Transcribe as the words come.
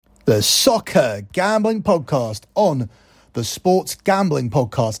The Soccer Gambling Podcast on the Sports Gambling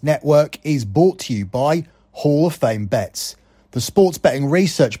Podcast Network is brought to you by Hall of Fame Bets, the sports betting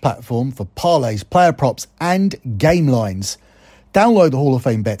research platform for parlays, player props and game lines. Download the Hall of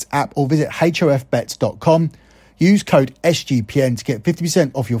Fame Bets app or visit hofbets.com. Use code SGPN to get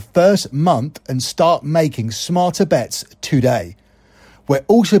 50% off your first month and start making smarter bets today. We're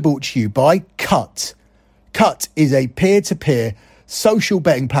also brought to you by Cut. Cut is a peer-to-peer social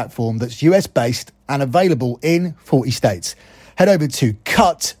betting platform that's US-based and available in 40 states. Head over to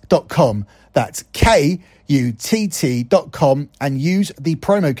cut.com, that's KUTT.com, and use the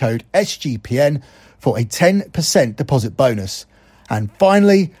promo code SGPN for a 10% deposit bonus. And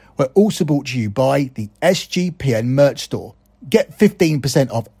finally, we're also brought to you by the SGPN merch store. Get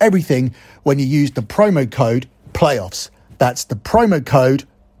 15% off everything when you use the promo code PLAYOFFS. That's the promo code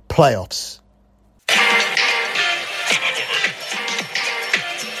PLAYOFFS.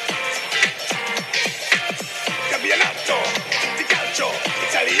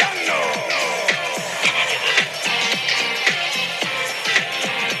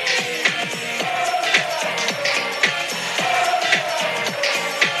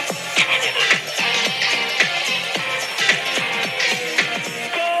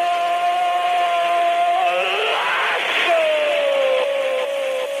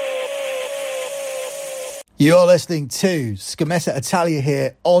 You're listening to Scommessa Italia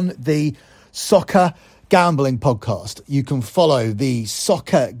here on the Soccer Gambling Podcast. You can follow the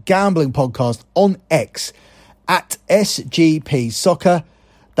Soccer Gambling Podcast on X at SGP Soccer.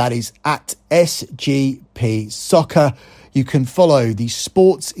 That is at SGP Soccer. You can follow the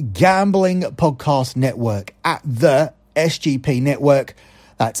Sports Gambling Podcast Network at the SGP Network.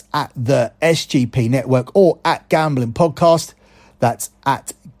 That's at the SGP Network, or at Gambling Podcast. That's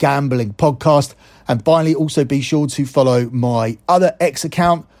at Gambling Podcast. And finally, also be sure to follow my other X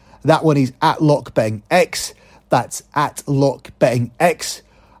account. That one is at LockBettingX. That's at LockBettingX.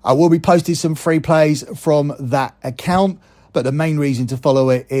 I will be posting some free plays from that account, but the main reason to follow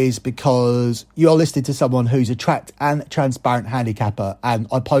it is because you're listening to someone who's a tracked and transparent handicapper, and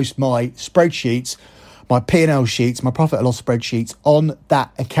I post my spreadsheets, my P&L sheets, my profit and loss spreadsheets on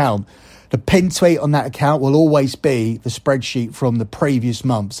that account. The pinned tweet on that account will always be the spreadsheet from the previous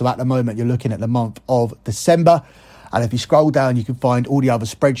month. So at the moment, you're looking at the month of December. And if you scroll down, you can find all the other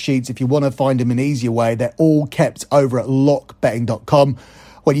spreadsheets. If you want to find them an easier way, they're all kept over at lockbetting.com.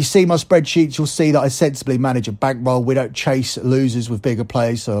 When you see my spreadsheets, you'll see that I sensibly manage a bankroll. We don't chase losers with bigger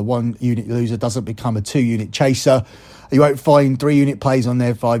plays. So a 1-unit loser doesn't become a 2-unit chaser. You won't find 3-unit plays on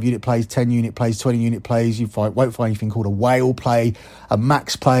there, 5-unit plays, 10-unit plays, 20-unit plays. You won't find anything called a whale play, a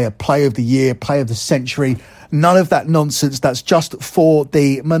max play, a play of the year, play of the century. None of that nonsense. That's just for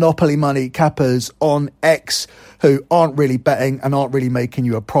the monopoly money cappers on X who aren't really betting and aren't really making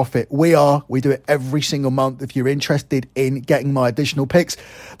you a profit. We are. We do it every single month. If you're interested in getting my additional picks,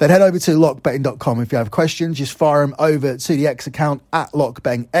 then head over to lockbetting.com. If you have questions, just fire them over to the X account at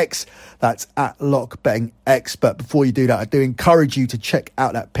lockbettingx. That's at lockbettingx. But before you do that, I do encourage you to check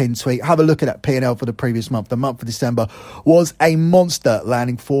out that pin tweet. Have a look at that P&L for the previous month. The month of December was a monster,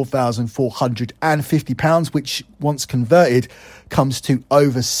 landing £4,450, which once converted comes to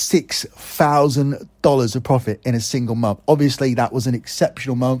over $6,000 of profit in a single month. Obviously, that was an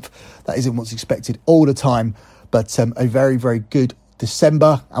exceptional month. That isn't what's expected all the time, but a very, very good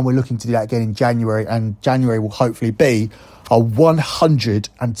December, and we're looking to do that again in January, and January will hopefully be our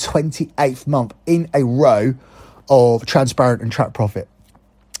 128th month in a row of transparent and track profit.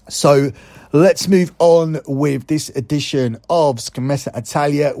 So let's move on with this edition of Scommessa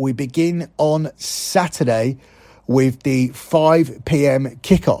Italia. We begin on Saturday with the 5 p.m.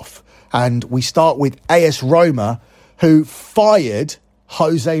 kickoff, and we start with AS Roma, who fired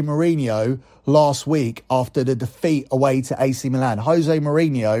Jose Mourinho last week after the defeat away to AC Milan. Jose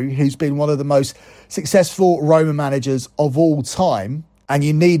Mourinho, who's been one of the most successful Roma managers of all time, and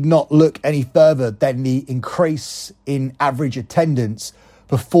you need not look any further than the increase in average attendance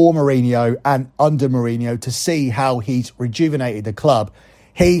before Mourinho and under Mourinho to see how he's rejuvenated the club.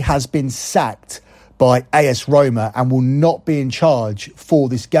 He has been sacked by AS Roma and will not be in charge for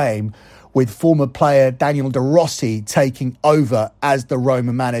this game, with former player Daniel De Rossi taking over as the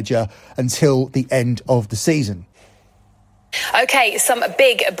Roma manager until the end of the season. Okay, some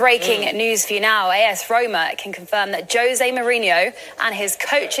big breaking news for you now. AS Roma can confirm that Jose Mourinho and his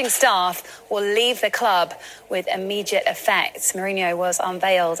coaching staff will leave the club with immediate effect. Mourinho was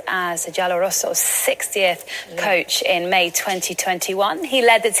unveiled as Giallorosso's 60th coach in May 2021. He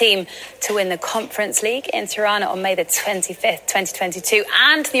led the team to win the Conference League in Tirana on May the 25th, 2022,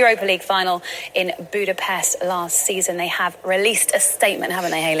 and the Europa League final in Budapest last season. They have released a statement,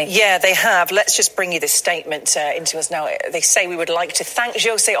 haven't they, Hayley? Yeah, they have. Let's just bring you this statement into us now. They say, "We would like to thank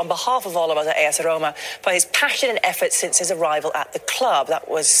Jose on behalf of all of us at AS Roma for his passion and effort since his arrival at the club." That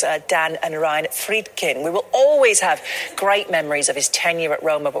was Dan and Ryan Friedkin. We will always have great memories of his tenure at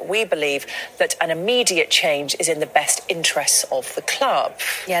Roma, but we believe that an immediate change is in the best interests of the club.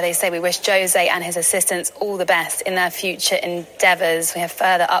 Yeah, they say we wish Jose and his assistants all the best in their future endeavours. We have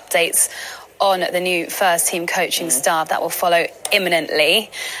further updates on the new first-team coaching staff that will follow imminently.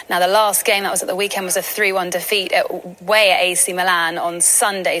 Now, the last game that was at the weekend was a 3-1 defeat away at AC Milan on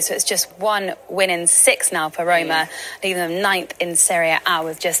Sunday, so it's just one win in 6 now for Roma, leaving them 9th in Serie A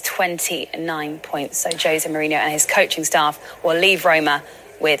with just 29 points. So Jose Mourinho and his coaching staff will leave Roma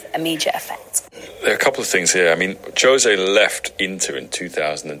with immediate effect. There are a couple of things here. I mean, Jose left Inter in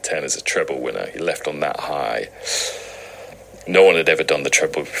 2010 as a treble winner. He left on that high. No one had ever done the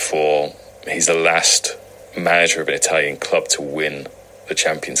treble before. He's the last manager of an Italian club to win the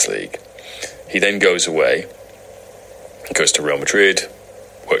Champions League. He then goes away, goes to Real Madrid,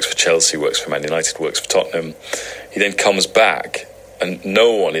 works for Chelsea, works for Man United, works for Tottenham. He then comes back, and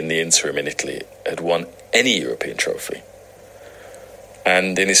no one in the interim in Italy had won any European trophy.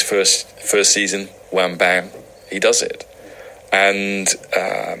 And in his first season, wham bam, he does it. And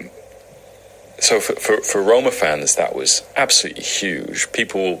so for Roma fans, that was absolutely huge.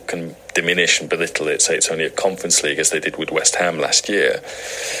 People can diminish and belittle it, say it's only a Conference League, as they did with West Ham last year.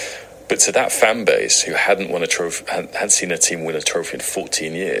 But to that fan base who hadn't won a trophy, hadn't seen a team win a trophy in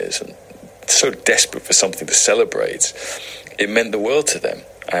 14 years, and so desperate for something to celebrate, it meant the world to them.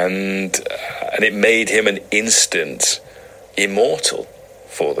 And it made him an instant immortal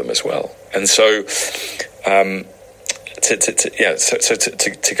for them as well. And so to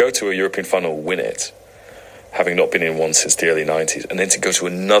go to a European final, win it, having not been in one since the early 90s, and then to go to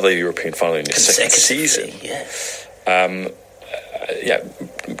another European final in your second season.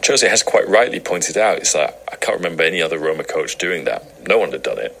 Jose has quite rightly pointed out, it's like, I can't remember any other Roma coach doing that. No one had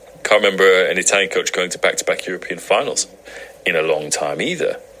done it. Can't remember an Italian coach going to back-to-back European finals in a long time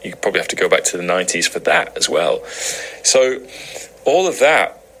either. You probably have to go back to the 90s for that as well. So all of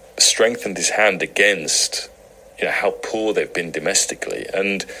that strengthened his hand against how poor they've been domestically.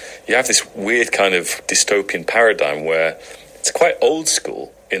 And you have this weird kind of dystopian paradigm where it's quite old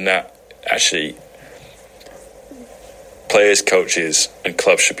school in that actually players, coaches and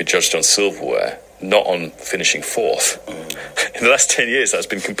clubs should be judged on silverware, not on finishing fourth. In the last 10 years, that's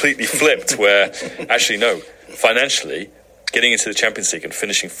been completely flipped, where actually, no, financially, getting into the Champions League and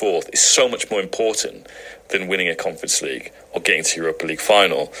finishing fourth is so much more important than winning a Conference League or getting to Europa League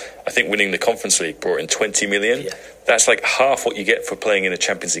final. I think winning the Conference League brought in 20 million. Yeah. That's like half what you get for playing in a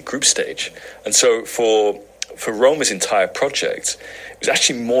Champions League group stage. And so for Roma's entire project, it was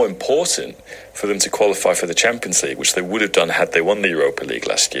actually more important for them to qualify for the Champions League, which they would have done had they won the Europa League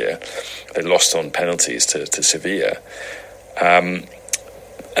last year. They lost on penalties to Sevilla. And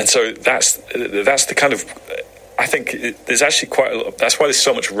so that's the kind of... I think there's actually quite a lot. That's why there's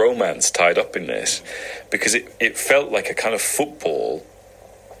so much romance tied up in this, because it felt like a kind of football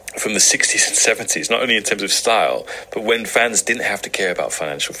from the 60s and 70s, not only in terms of style, but when fans didn't have to care about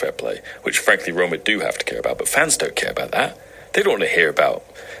financial fair play, which frankly Roma do have to care about, but fans don't care about that. They don't want to hear about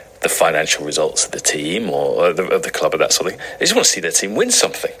the financial results of the team or of the club or that sort of thing. They just want to see their team win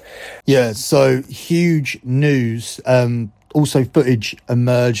something. Yeah, so huge news. Also footage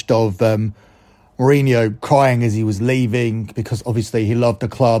emerged of Mourinho crying as he was leaving, because obviously he loved the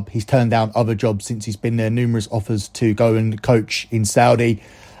club. He's turned down other jobs since he's been there, numerous offers to go and coach in Saudi.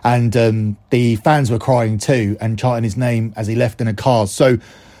 And the fans were crying too and chanting his name as he left in a car. So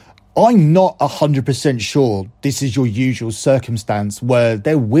I'm not 100% sure this is your usual circumstance where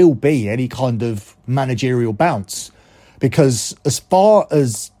there will be any kind of managerial bounce. Because as far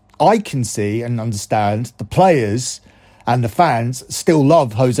as I can see and understand, the players and the fans still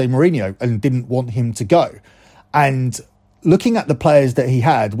love Jose Mourinho and didn't want him to go. And looking at the players that he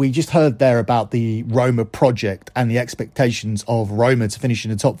had, we just heard there about the Roma project and the expectations of Roma to finish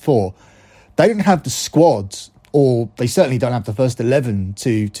in the top four. They didn't have the squad, or they certainly don't have the first 11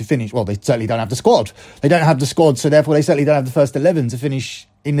 to finish. Well, they certainly don't have the squad. They don't have the squad, so therefore they certainly don't have the first 11 to finish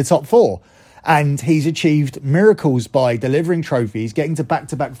in the top four. And he's achieved miracles by delivering trophies, getting to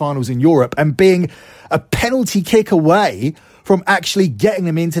back-to-back finals in Europe, and being a penalty kick away from actually getting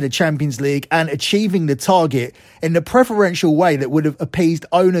them into the Champions League and achieving the target in the preferential way that would have appeased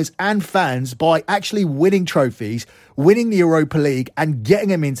owners and fans by actually winning trophies, winning the Europa League and getting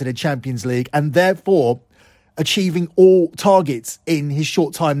them into the Champions League, and therefore achieving all targets in his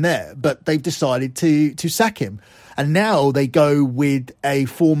short time there. But they've decided to sack him. And now they go with a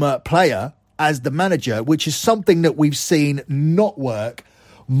former player as the manager, which is something that we've seen not work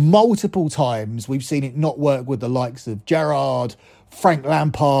multiple times. We've seen it not work with the likes of Gerrard, Frank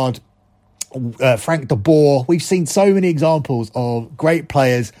Lampard, Frank de Boer. We've seen so many examples of great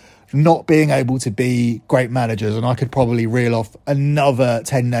players not being able to be great managers. And I could probably reel off another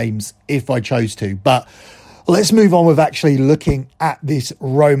 10 names if I chose to. But let's move on with actually looking at this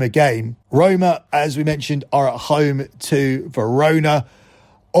Roma game. Roma, as we mentioned, are at home to Verona.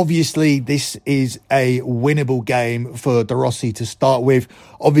 Obviously, this is a winnable game for De Rossi to start with.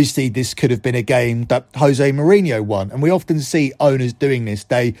 Obviously, this could have been a game that Jose Mourinho won. And we often see owners doing this.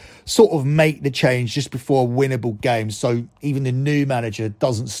 They sort of make the change just before a winnable game. So even the new manager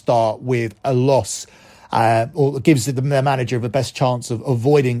doesn't start with a loss. Or gives the manager the best chance of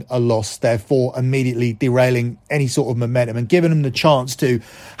avoiding a loss, therefore immediately derailing any sort of momentum and giving them the chance to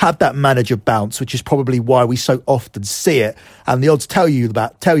have that manager bounce, which is probably why we so often see it. And the odds tell you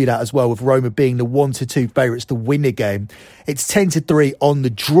that as well, with Roma being the 1-2 favourites to win the game. It's 10-3 on the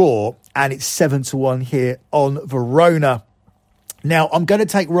draw, and it's 7-1 here on Verona. Now, I'm going to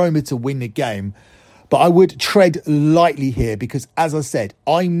take Roma to win the game, but I would tread lightly here because, as I said,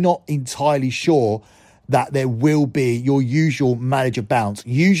 I'm not entirely sure that there will be your usual manager bounce.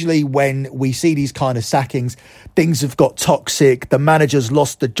 Usually when we see these kind of sackings, things have got toxic, the manager's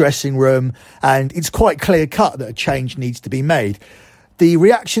lost the dressing room, and it's quite clear cut that a change needs to be made. The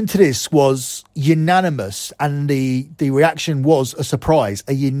reaction to this was unanimous, and the reaction was a surprise,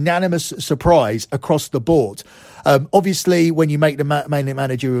 a unanimous surprise across the board. Obviously, when you make the main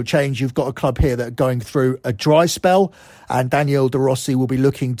managerial change, you've got a club here that are going through a dry spell, and Daniel De Rossi will be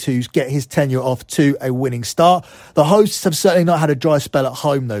looking to get his tenure off to a winning start. The hosts have certainly not had a dry spell at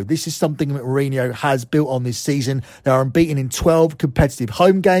home, though. This is something that Mourinho has built on this season. They are unbeaten in 12 competitive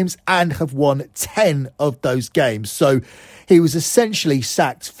home games and have won 10 of those games. So he was essentially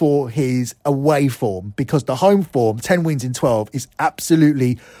sacked for his away form, because the home form, 10 wins in 12, is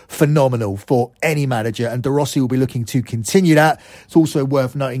absolutely phenomenal for any manager, and De Rossi will be looking to continue that. It's also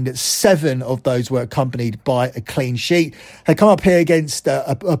worth noting that 7 of those were accompanied by a clean sheet. They come up here against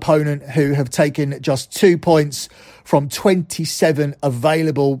an opponent who have taken just 2 points from 27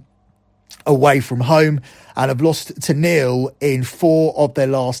 available away from home and have lost to nil in 4 of their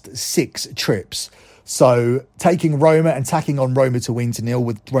last 6 trips. So taking Roma and tacking on Roma to win to nil,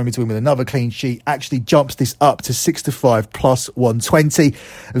 with Roma to win with another clean sheet, actually jumps this up to 6-5 plus 120.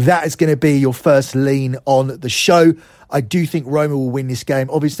 That is going to be your first lean on the show. I do think Roma will win this game.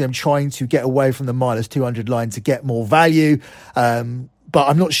 Obviously, I'm trying to get away from the minus 200 line to get more value. But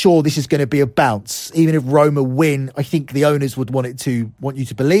I'm not sure this is going to be a bounce. Even if Roma win, I think the owners would want you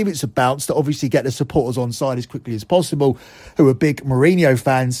to believe it's a bounce, to obviously get the supporters on side as quickly as possible, who are big Mourinho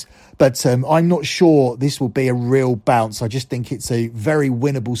fans. But I'm not sure this will be a real bounce. I just think it's a very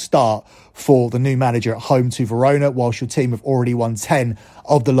winnable start for the new manager at home to Verona, whilst your team have already won 10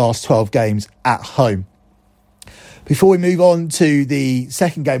 of the last 12 games at home. Before we move on to the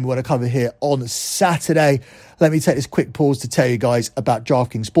second game we want to cover here on Saturday, let me take this quick pause to tell you guys about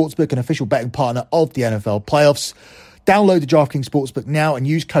DraftKings Sportsbook, an official betting partner of the NFL playoffs. Download the DraftKings Sportsbook now and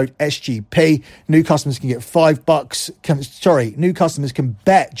use code SGP. New customers can get new customers can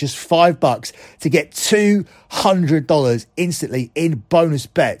bet just $5 to get $200 instantly in bonus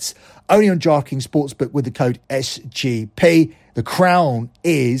bets. Only on DraftKings Sportsbook with the code SGP. The crown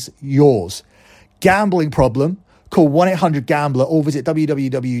is yours. Gambling problem? Call 1-800-GAMBLER or visit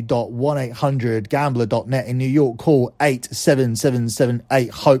www.1800gambler.net. In New York, call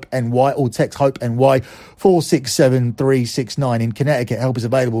 87778-HOPE-NY or text HOPE-NY 467-369. In Connecticut, help is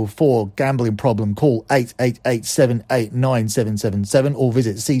available for gambling problem. Call 888-789-9777 or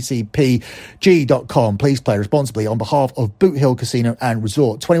visit ccpg.com. Please play responsibly on behalf of Boot Hill Casino and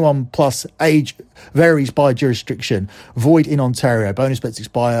Resort. 21 plus, age varies by jurisdiction. Void in Ontario. Bonus bets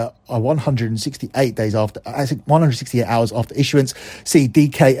expire 168 hours after issuance. See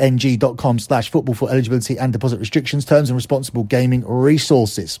dkng.com/football for eligibility and deposit restrictions, terms and responsible gaming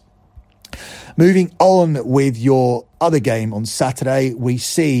resources. Moving on with your other game on Saturday, we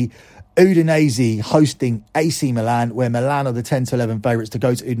see Udinese hosting AC Milan, where Milan are the 10-11 favourites to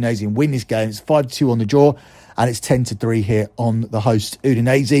go to Udinese and win this game. It's 5-2 on the draw, and it's 10-3 here on the host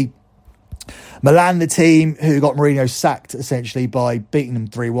Udinese. Milan, the team who got Mourinho sacked essentially by beating them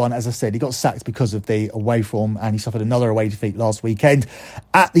 3-1. As I said, he got sacked because of the away form, and he suffered another away defeat last weekend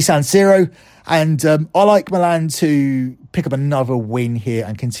at the San Siro. And I like Milan to pick up another win here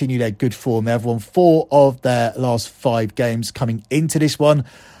and continue their good form. They've won 4 of their last 5 games coming into this one.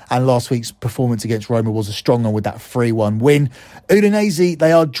 And last week's performance against Roma was a strong one with that 3-1 win. Udinese,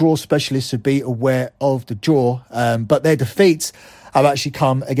 they are draw specialists, so be aware of the draw. But their defeats have actually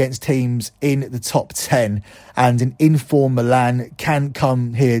come against teams in the top 10. And an informed Milan can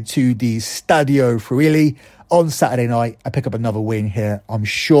come here to the Stadio Friuli on Saturday night and pick up another win here, I'm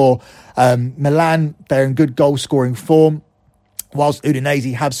sure. Milan, they're in good goal-scoring form, whilst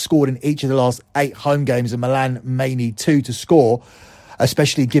Udinese have scored in each of the last 8 home games, and Milan may need 2 to score,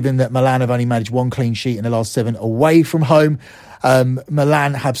 especially given that Milan have only managed 1 clean sheet in the last 7 away from home.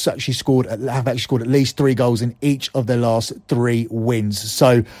 Milan have actually scored at least 3 goals in each of their last 3 wins.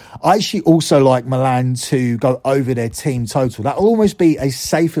 So I actually also like Milan to go over their team total. That will almost be a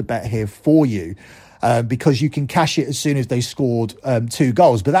safer bet here for you, because you can cash it as soon as they scored 2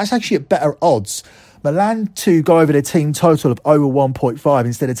 goals. But that's actually at better odds. Milan to go over their team total of over 1.5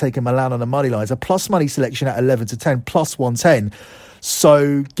 instead of taking Milan on the money line. It's a plus money selection at 11 to 10, plus 110.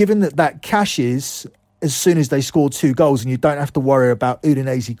 So given that cashes as soon as they score 2 goals and you don't have to worry about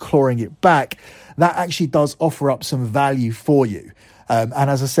Udinese clawing it back, that actually does offer up some value for you. And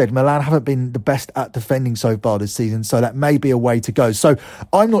as I said, Milan haven't been the best at defending so far this season, so that may be a way to go. So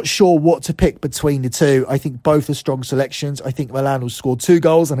I'm not sure what to pick between the two. I think both are strong selections. I think Milan will score 2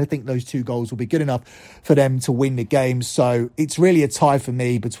 goals, and I think those 2 goals will be good enough for them to win the game. So it's really a tie for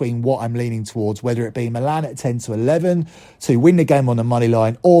me between what I'm leaning towards, whether it be Milan at 10 to 11 to win the game on the money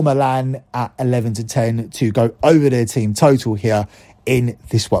line, or Milan at 11 to 10 to go over their team total here in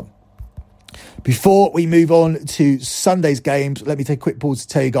this one. Before we move on to Sunday's games, let me take a quick pause to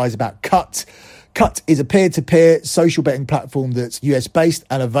tell you guys about Cut. Cut is a peer-to-peer social betting platform that's US-based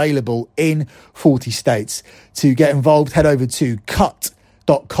and available in 40 states. To get involved, head over to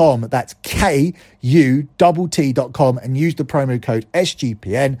cut.com. That's KUTT.com and use the promo code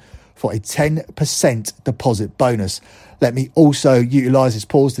SGPN for a 10% deposit bonus. Let me also utilise this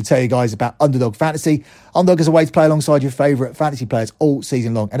pause to tell you guys about Underdog Fantasy. Underdog is a way to play alongside your favourite fantasy players all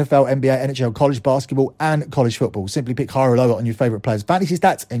season long. NFL, NBA, NHL, college basketball and college football. Simply pick higher or lower on your favourite players' fantasy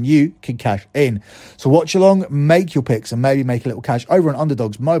stats and you can cash in. So watch along, make your picks and maybe make a little cash over on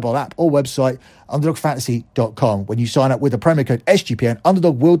Underdog's mobile app or website, underdogfantasy.com. When you sign up with the promo code SGPN,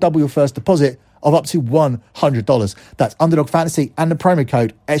 Underdog will double your first deposit of up to $100. That's Underdog Fantasy and the promo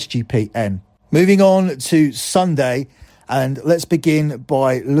code SGPN. Moving on to Sunday, and let's begin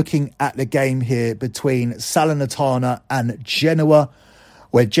by looking at the game here between Salernitana and Genoa,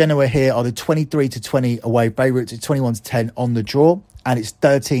 where Genoa here are the 23 to 20 away favourites. It's 21 to 10 on the draw, and it's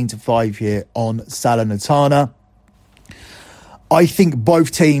 13 to 5 here on Salernitana. I think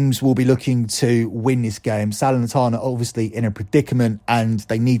both teams will be looking to win this game. Salernitana obviously in a predicament and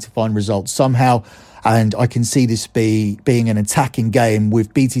they need to find results somehow. And I can see this being an attacking game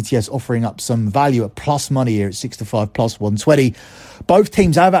with BTTS offering up some value at plus money here at 6 to 5 plus 120. Both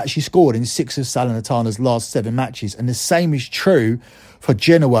teams have actually scored in 6 of Salernitana's last 7 matches. And the same is true for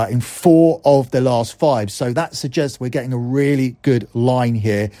Genoa in 4 of their last 5. So that suggests we're getting a really good line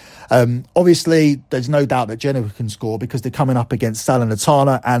here. Obviously, there's no doubt that Genoa can score because they're coming up against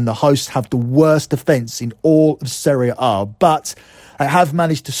Salernitana and the hosts have the worst defence in all of Serie A. But they have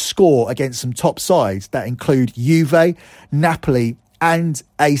managed to score against some top sides that include Juve, Napoli and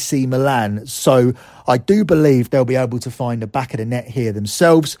AC Milan. So I do believe they'll be able to find the back of the net here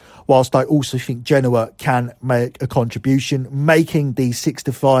themselves, whilst I also think Genoa can make a contribution, making the 6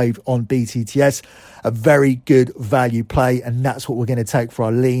 to 5 on BTTS a very good value play. And that's what we're going to take for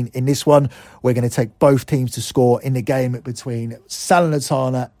our lean in this one. We're going to take both teams to score in the game between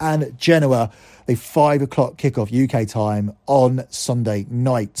Salernitana and Genoa, the 5 o'clock kickoff UK time on Sunday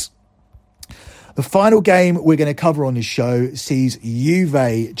night. The final game we're going to cover on this show sees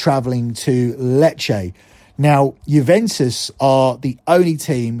Juve travelling to Lecce. Now, Juventus are the only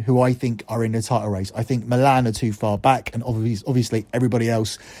team who I think are in the title race. I think Milan are too far back and obviously everybody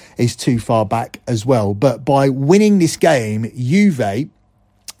else is too far back as well. But by winning this game, Juve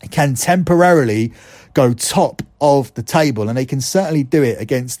can temporarily go top of the table, and they can certainly do it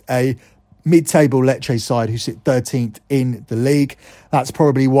against a mid-table Lecce side who sit 13th in the league. That's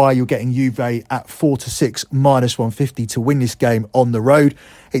probably why you're getting Juve at 4 to 6 minus 150 to win this game on the road.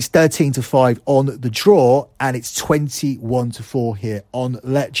 It's 13 to 5 on the draw, and it's 21 to 4 here on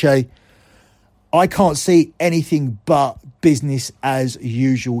Lecce. I can't see anything but business as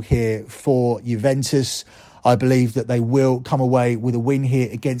usual here for Juventus. I believe that they will come away with a win here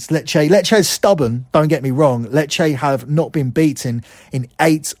against Lecce. Lecce is stubborn, don't get me wrong. Lecce have not been beaten in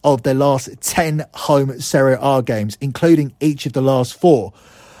 8 of their last 10 home Serie A games, including each of the last 4.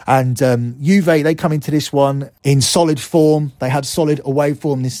 And Juve, they come into this one in solid form. They had solid away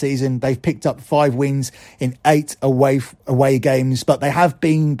form this season. They've picked up 5 wins in 8 away games, but they have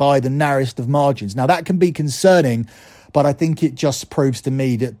been by the narrowest of margins. Now, that can be concerning, but I think it just proves to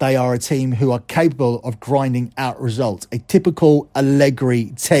me that they are a team who are capable of grinding out results. A typical Allegri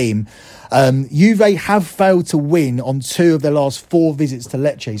team. Juve have failed to win on 2 of their last 4 visits to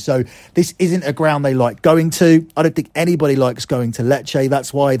Lecce. So this isn't a ground they like going to. I don't think anybody likes going to Lecce.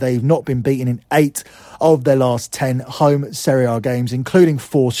 That's why they've not been beaten in 8 of their last 10 home Serie A games, including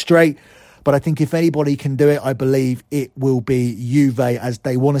 4 straight. But I think if anybody can do it, I believe it will be Juve, as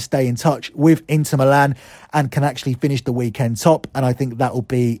they want to stay in touch with Inter Milan and can actually finish the weekend top. And I think that will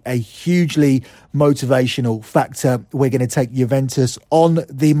be a hugely motivational factor. We're going to take Juventus on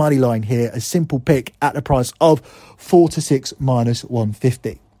the money line here. A simple pick at the price of 4-6 minus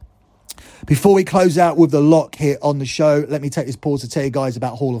 150. Before we close out with the lock here on the show, let me take this pause to tell you guys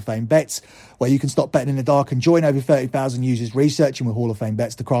about Hall of Fame Bets, where you can stop betting in the dark and join over 30,000 users researching with Hall of Fame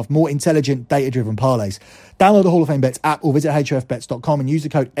Bets to craft more intelligent, data-driven parlays. Download the Hall of Fame Bets app or visit hofbets.com and use the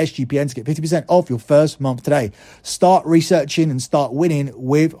code SGPN to get 50% off your first month today. Start researching and start winning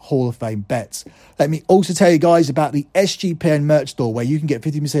with Hall of Fame Bets. Let me also tell you guys about the SGPN merch store, where you can get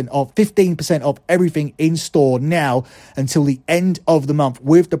 15% off everything in store now until the end of the month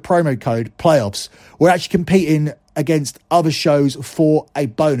with the promo code PLAYOFFS. We're actually competing against other shows for a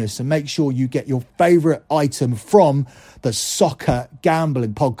bonus, and make sure you get your favourite item from the Soccer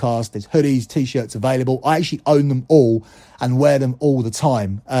Gambling Podcast. There's hoodies, t-shirts available. I actually own them all and wear them all the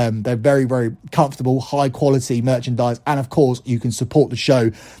time. They're very, very comfortable, high quality merchandise, and of course you can support the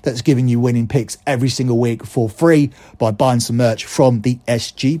show that's giving you winning picks every single week for free by buying some merch from the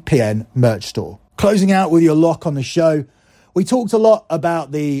SGPN merch store. Closing out with your lock on the show, we talked a lot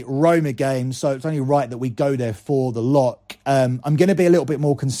about the Roma game, so it's only right that we go there for the lock. I'm going to be a little bit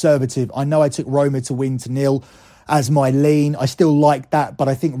more conservative. I know I took Roma to win to 0 as my lean. I still like that, but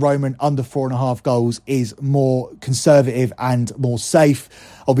I think Roma under 4.5 goals is more conservative and more safe.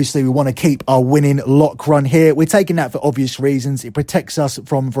 Obviously, we want to keep our winning lock run here. We're taking that for obvious reasons. It protects us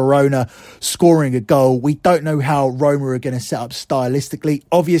from Verona scoring a goal. We don't know how Roma are going to set up stylistically.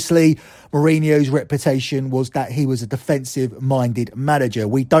 Obviously, Mourinho's reputation was that he was a defensive-minded manager.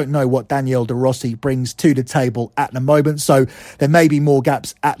 We don't know what Daniel De Rossi brings to the table at the moment, so there may be more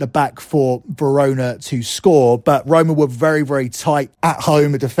gaps at the back for Verona to score. But Roma were very, very tight at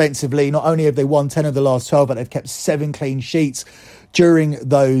home defensively. Not only have they won 10 of the last 12, but they've kept 7 clean sheets during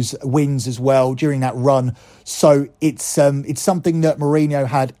those wins as well, during that run. So it's something that Mourinho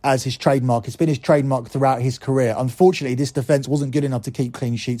had as his trademark. It's been his trademark throughout his career. Unfortunately, this defence wasn't good enough to keep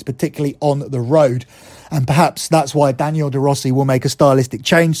clean sheets, particularly on the road. And perhaps that's why Daniel De Rossi will make a stylistic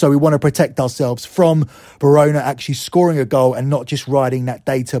change. So we want to protect ourselves from Verona actually scoring a goal and not just riding that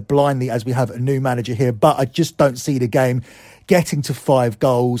data blindly as we have a new manager here. But I just don't see the game getting to 5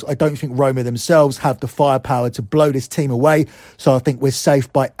 goals. I don't think Roma themselves have the firepower to blow this team away. So I think we're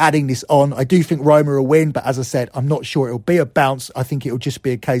safe by adding this on. I do think Roma will win, but as I said, I'm not sure it'll be a bounce. I think it'll just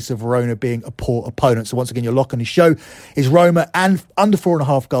be a case of Verona being a poor opponent. So once again, your lock on the show is Roma and under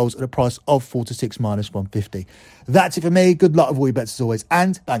 4.5 goals at a price of 4-6 minus 150. That's it for me. Good luck with all your bets as always,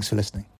 and thanks for listening.